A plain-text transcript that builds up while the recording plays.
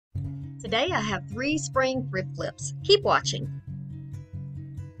Today I have 3 spring thrift clips. Keep watching.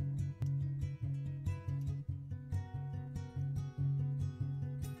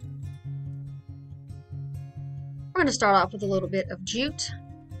 We're going to start off with a little bit of jute,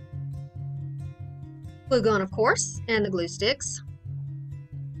 glue gun of course, and the glue sticks.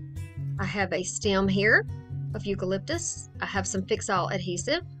 I have a stem here of eucalyptus. I have some fix-all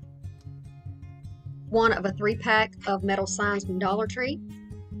adhesive, one of a 3-pack of metal signs from Dollar Tree,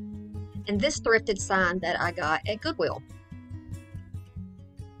 and this thrifted sign that I got at Goodwill.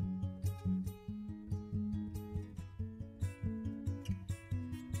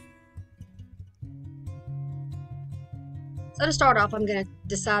 So to start off, I'm going to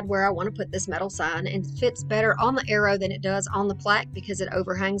decide where I want to put this metal sign, and it fits better on the arrow than it does on the plaque because it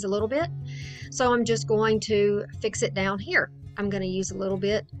overhangs a little bit. So I'm just going to fix it down here. I'm going to use a little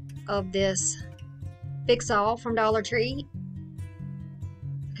bit of this fix-all from Dollar Tree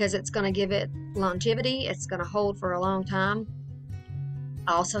because it's going to give it longevity. It's going to hold for a long time.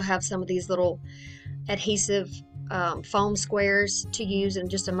 I also have some of these little adhesive foam squares to use in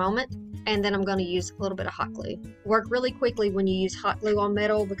just a moment. And then I'm going to use a little bit of hot glue. Work really quickly when you use hot glue on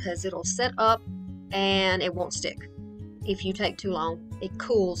metal because it'll set up and it won't stick. If you take too long, it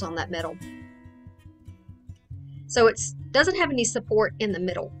cools on that metal. So it doesn't have any support in the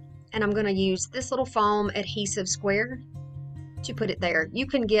middle. And I'm going to use this little foam adhesive square to put it there. You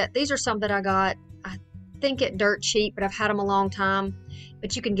can get, these are some that I got, I think at Dirt Cheap, but I've had them a long time.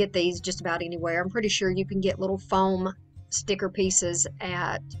 But you can get these just about anywhere. I'm pretty sure you can get little foam sticker pieces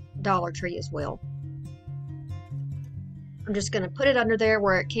at Dollar Tree as well. I'm just going to put it under there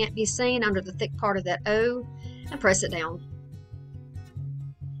where it can't be seen, under the thick part of that O, and press it down.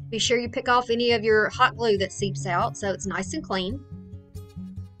 Be sure you pick off any of your hot glue that seeps out so it's nice and clean.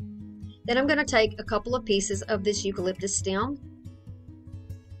 Then I'm going to take a couple of pieces of this eucalyptus stem.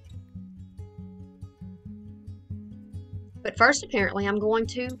 But first, apparently, I'm going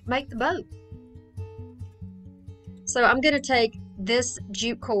to make the bow. So I'm going to take this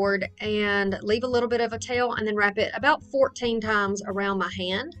jute cord and leave a little bit of a tail and then wrap it about 14 times around my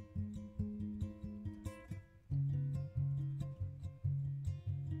hand.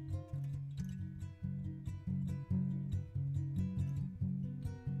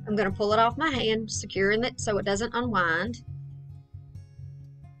 I'm going to pull it off my hand, securing it so it doesn't unwind.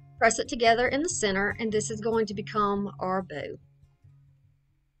 Press it together in the center, and this is going to become our bow.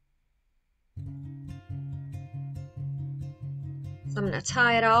 So I'm going to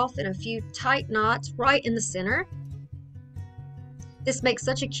tie it off in a few tight knots right in the center. This makes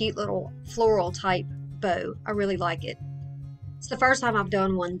such a cute little floral type bow. I really like it. It's the first time I've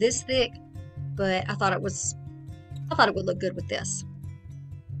done one this thick, but I thought it would look good with this.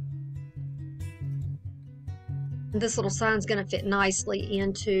 And this little sign is going to fit nicely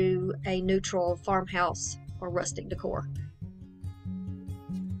into a neutral farmhouse or rustic decor.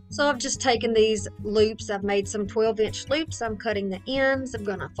 So I've just taken these loops, I've made some 12-inch loops, I'm cutting the ends, I'm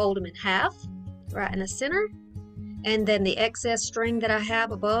going to fold them in half right in the center, and then the excess string that I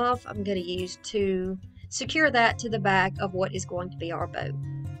have above I'm going to use to secure that to the back of what is going to be our bow.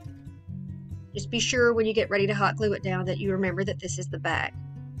 Just be sure when you get ready to hot glue it down that you remember that this is the back.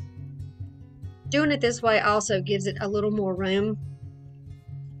 Doing it this way also gives it a little more room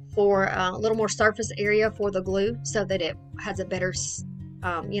for a little more surface area for the glue so that it has a better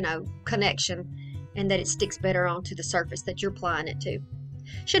connection, and that it sticks better onto the surface that you're applying it to.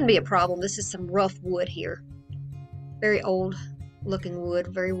 Shouldn't be a problem. This is some rough wood here. Very old looking wood,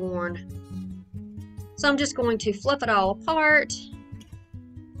 very worn. So I'm just going to fluff it all apart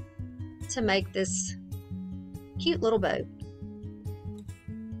to make this cute little bow.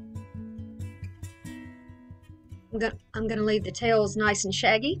 I'm going to leave the tails nice and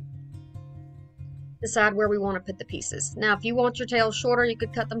shaggy. Decide where we want to put the pieces. Now, if you want your tails shorter, you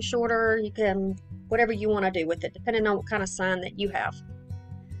could cut them shorter. You can, whatever you want to do with it, depending on what kind of sign that you have.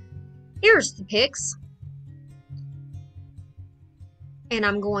 Here's the picks. And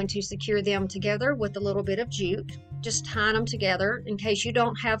I'm going to secure them together with a little bit of jute. Just tying them together in case you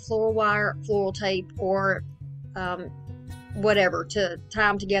don't have floral wire, floral tape, or whatever to tie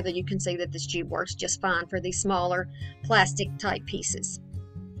them together. You can see that this jute works just fine for these smaller plastic type pieces.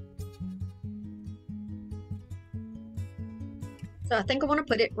 So I think I want to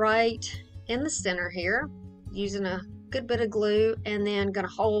put it right in the center here, using a good bit of glue, and then going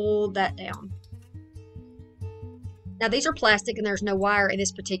to hold that down. Now these are plastic and there's no wire in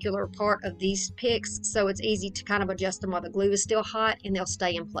this particular part of these picks, so it's easy to kind of adjust them while the glue is still hot and they'll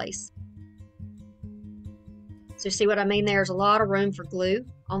stay in place. So see what I mean? There's a lot of room for glue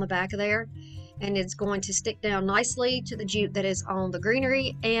on the back of there. and it's going to stick down nicely to the jute that is on the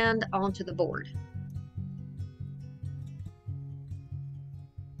greenery and onto the board.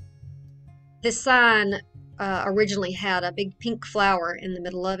 This sign originally had a big pink flower in the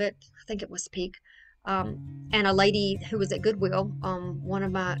middle of it. I think it was pink. And a lady who was at Goodwill, one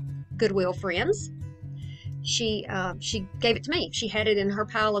of my Goodwill friends, she gave it to me. She had it in her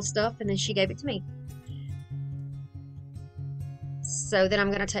pile of stuff, and then she gave it to me. So then I'm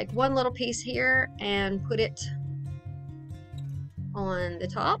going to take one little piece here and put it on the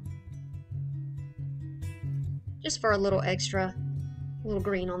top, just for a little extra, little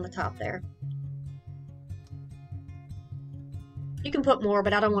green on the top there. You can put more,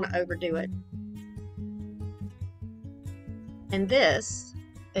 but I don't want to overdo it. And this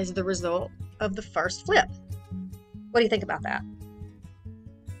is the result of the first flip. What do you think about that?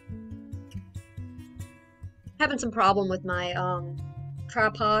 Having some problem with my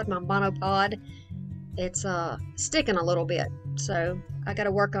tripod, my monopod. It's sticking a little bit, so I got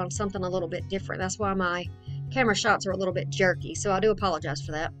to work on something a little bit different. That's why my camera shots are a little bit jerky, so I do apologize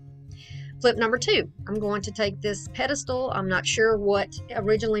for that. Flip number 2. I'm going to take this pedestal. I'm not sure what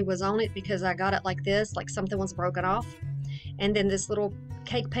originally was on it because I got it like this, like something was broken off. And then this little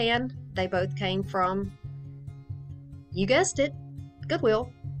cake pan, they both came from, you guessed it,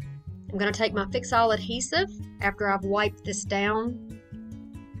 Goodwill. I'm going to take my Fix All adhesive after I've wiped this down,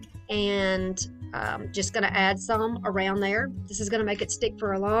 and I'm just going to add some around there. This is going to make it stick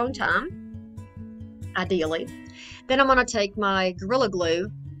for a long time, ideally. Then I'm going to take my Gorilla Glue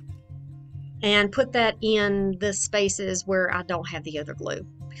and put that in the spaces where I don't have the other glue,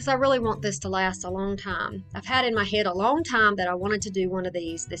 because I really want this to last a long time. I've had in my head a long time that I wanted to do one of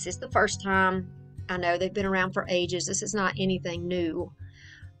these. This is the first time. I know they've been around for ages. This is not anything new,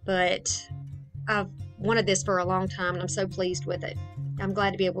 but I've wanted this for a long time, and I'm so pleased with it. I'm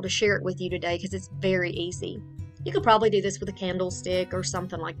glad to be able to share it with you today because it's very easy. You could probably do this with a candlestick or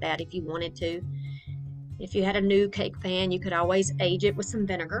something like that if you wanted to. If you had a new cake pan, you could always age it with some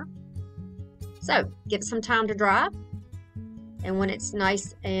vinegar. So give it some time to dry, and when it's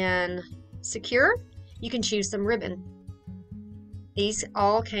nice and secure, you can choose some ribbon. These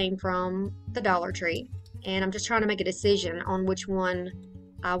all came from the Dollar Tree, and I'm just trying to make a decision on which one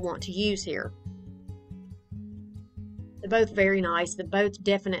I want to use here. They're both very nice. They're both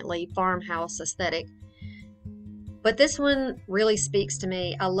definitely farmhouse aesthetic. But this one really speaks to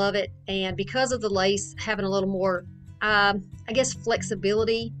me. I love it, and because of the lace having a little more, I guess,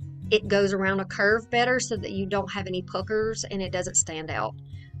 flexibility, it goes around a curve better so that you don't have any puckers and it doesn't stand out.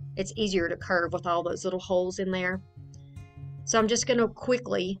 It's easier to curve with all those little holes in there. So I'm just going to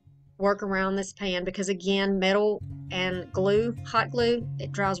quickly work around this pan because, again, metal and glue, hot glue,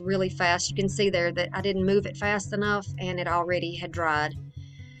 it dries really fast. You can see there that I didn't move it fast enough and it already had dried.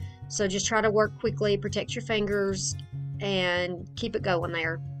 So just try to work quickly, protect your fingers, and keep it going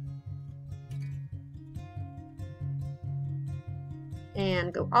there.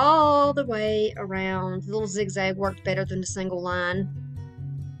 And go all the way around. The little zigzag worked better than the single line,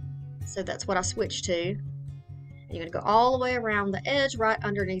 so that's what I switched to. And you're going to go all the way around the edge right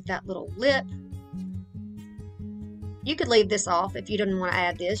underneath that little lip. You could leave this off if you didn't want to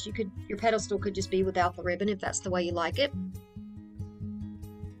add this. You could, your pedestal could just be without the ribbon if that's the way you like it.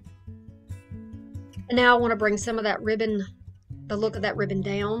 And now I want to bring some of that ribbon, the look of that ribbon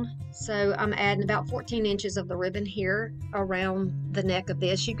down. So I'm adding about 14 inches of the ribbon here around the neck of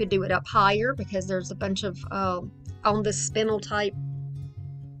this. You could do it up higher because there's a bunch of, on this spindle type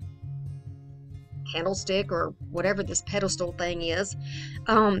candlestick or whatever this pedestal thing is,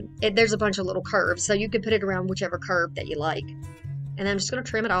 there's a bunch of little curves. So you could put it around whichever curve that you like. And I'm just going to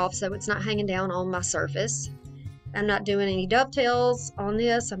trim it off so it's not hanging down on my surface. I'm not doing any dovetails on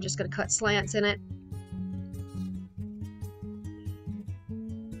this. I'm just going to cut slants in it.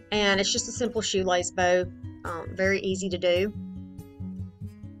 And it's just a simple shoelace bow, very easy to do.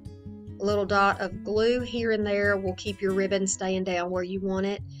 A little dot of glue here and there will keep your ribbon staying down where you want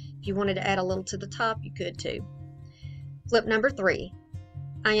it. If you wanted to add a little to the top, you could too. Flip number 3.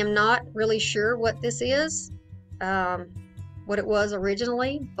 I am not really sure what this is, what it was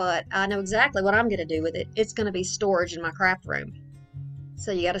originally, but I know exactly what I'm going to do with it. It's going to be storage in my craft room.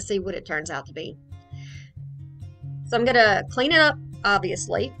 So you got to see what it turns out to be. So I'm going to clean it up,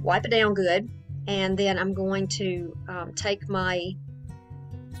 obviously, wipe it down good, and then I'm going to take my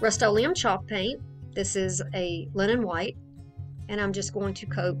Rust-Oleum chalk paint. This is a linen white, and I'm just going to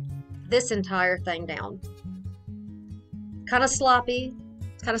coat this entire thing down. Kind of sloppy.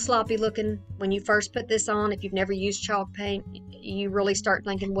 It's kind of sloppy looking when you first put this on. If you've never used chalk paint, you really start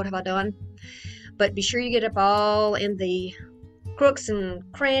thinking, what have I done? But be sure you get it all in the crooks and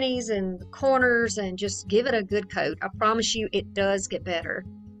crannies and corners and just give it a good coat. I promise you it does get better.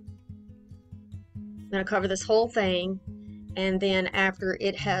 I'm going to cover this whole thing, and then after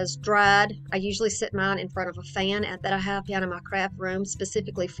it has dried, I usually sit mine in front of a fan that I have down in my craft room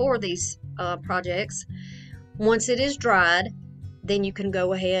specifically for these projects. Once it is dried, then you can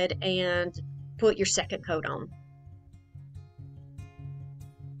go ahead and put your second coat on.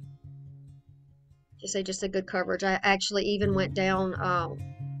 Just a good coverage. I actually even went down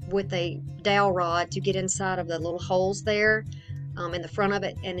with a dowel rod to get inside of the little holes there in the front of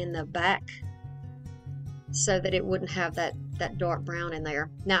it and in the back, so that it wouldn't have that dark brown in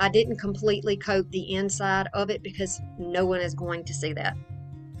there. Now, I didn't completely coat the inside of it because no one is going to see that.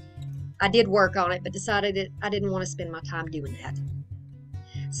 I did work on it, but decided that I didn't want to spend my time doing that.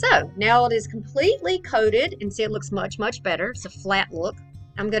 So now it is completely coated, and see, it looks much, much better. It's a flat look.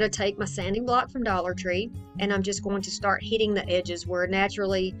 I'm going to take my sanding block from Dollar Tree, and I'm just going to start hitting the edges where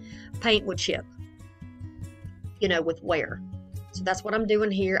naturally paint would chip, you know, with wear. So that's what I'm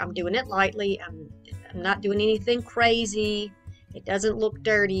doing here. I'm doing it lightly. I'm not doing anything crazy. It doesn't look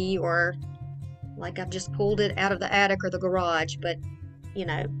dirty or like I've just pulled it out of the attic or the garage, but you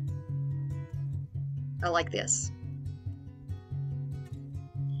know, I like this.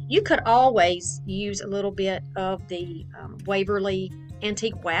 You could always use a little bit of the Waverly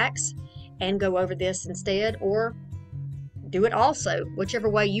antique wax and go over this instead, or do it also, whichever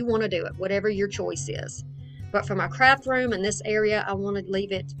way you want to do it, whatever your choice is. But for my craft room in this area, I want to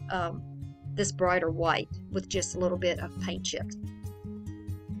leave it this brighter white with just a little bit of paint chipped.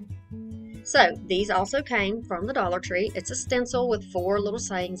 So these also came from the Dollar Tree. It's a stencil with 4 little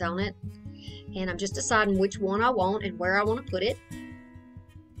sayings on it, and I'm just deciding which one I want and where I want to put it.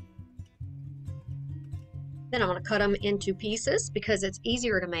 Then I'm going to cut them into pieces because it's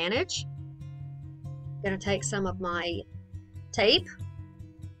easier to manage. I'm going to take some of my tape,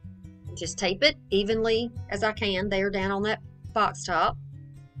 just tape it evenly as I can there down on that box top.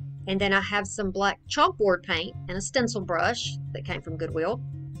 And then I have some black chalkboard paint and a stencil brush that came from Goodwill.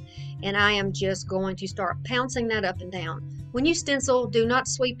 And I am just going to start pouncing that up and down. When you stencil, do not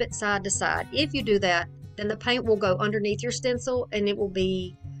sweep it side to side. If you do that, then the paint will go underneath your stencil and it will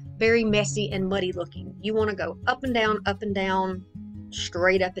be very messy and muddy looking. You want to go up and down,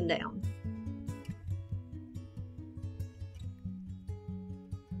 straight up and down.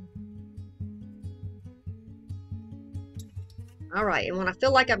 All right, and when I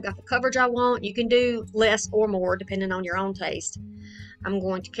feel like I've got the coverage I want, you can do less or more depending on your own taste. I'm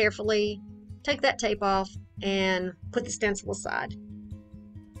going to carefully take that tape off and put the stencil aside.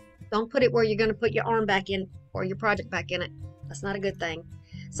 Don't put it where you're going to put your arm back in or your project back in it. That's not a good thing.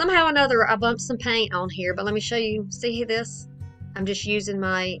 Somehow or another, I bumped some paint on here, but let me show you. See this? I'm just using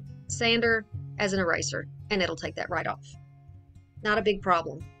my sander as an eraser, and it'll take that right off. Not a big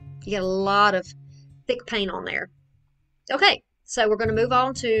problem. You get a lot of thick paint on there. Okay, so we're going to move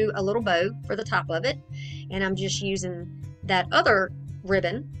on to a little bow for the top of it, and I'm just using that other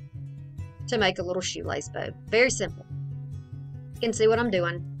ribbon to make a little shoelace bow. Very simple. You can see what I'm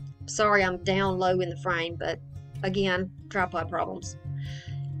doing. Sorry I'm down low in the frame, but again, tripod problems.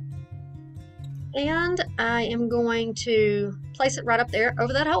 And I am going to place it right up there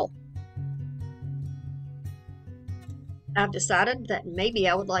over that hole. I've decided that maybe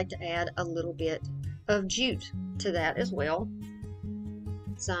I would like to add a little bit of jute to that as well.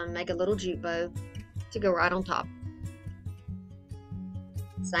 So make a little jute bow to go right on top.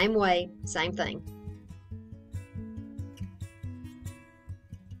 Same way, same thing.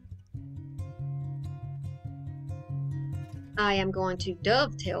 I am going to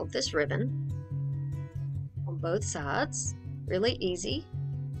dovetail this ribbon on both sides. Really easy.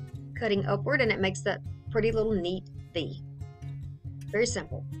 Cutting upward, and it makes that pretty little neat V. Very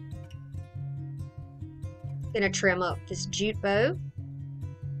simple. Gonna trim up this jute bow.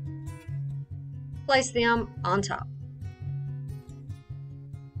 Place them on top.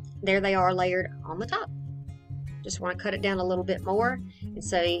 There they are layered on the top. Just want to cut it down a little bit more. And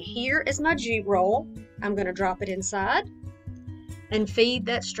so here is my jute roll. I'm going to drop it inside and feed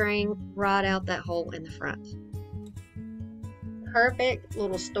that string right out that hole in the front. Perfect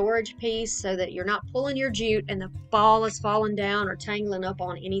little storage piece so that you're not pulling your jute and the ball is falling down or tangling up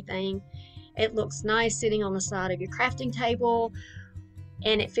on anything. It looks nice sitting on the side of your crafting table,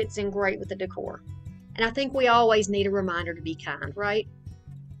 and it fits in great with the decor. And I think we always need a reminder to be kind, right?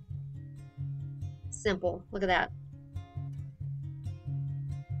 Simple. Look at that.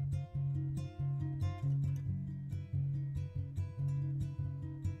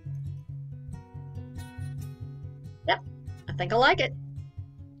 Yep, I think I like it.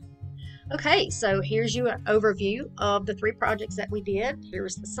 Okay, so here's you an overview of the 3 projects that we did.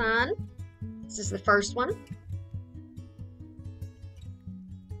 Here's the sign. This is the first one.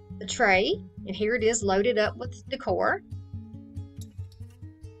 The tray, and here it is loaded up with decor.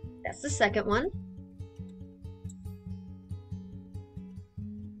 That's the second one.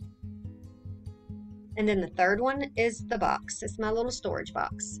 And then the third one is the box. It's my little storage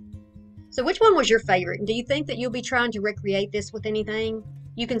box. So which one was your favorite? Do you think that you'll be trying to recreate this with anything?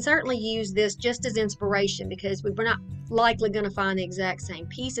 You can certainly use this just as inspiration because we're not likely going to find the exact same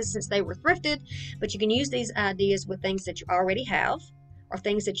pieces since they were thrifted, but you can use these ideas with things that you already have or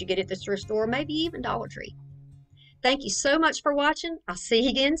things that you get at the thrift store, maybe even Dollar Tree. Thank you so much for watching. I'll see you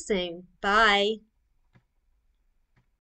again soon. Bye.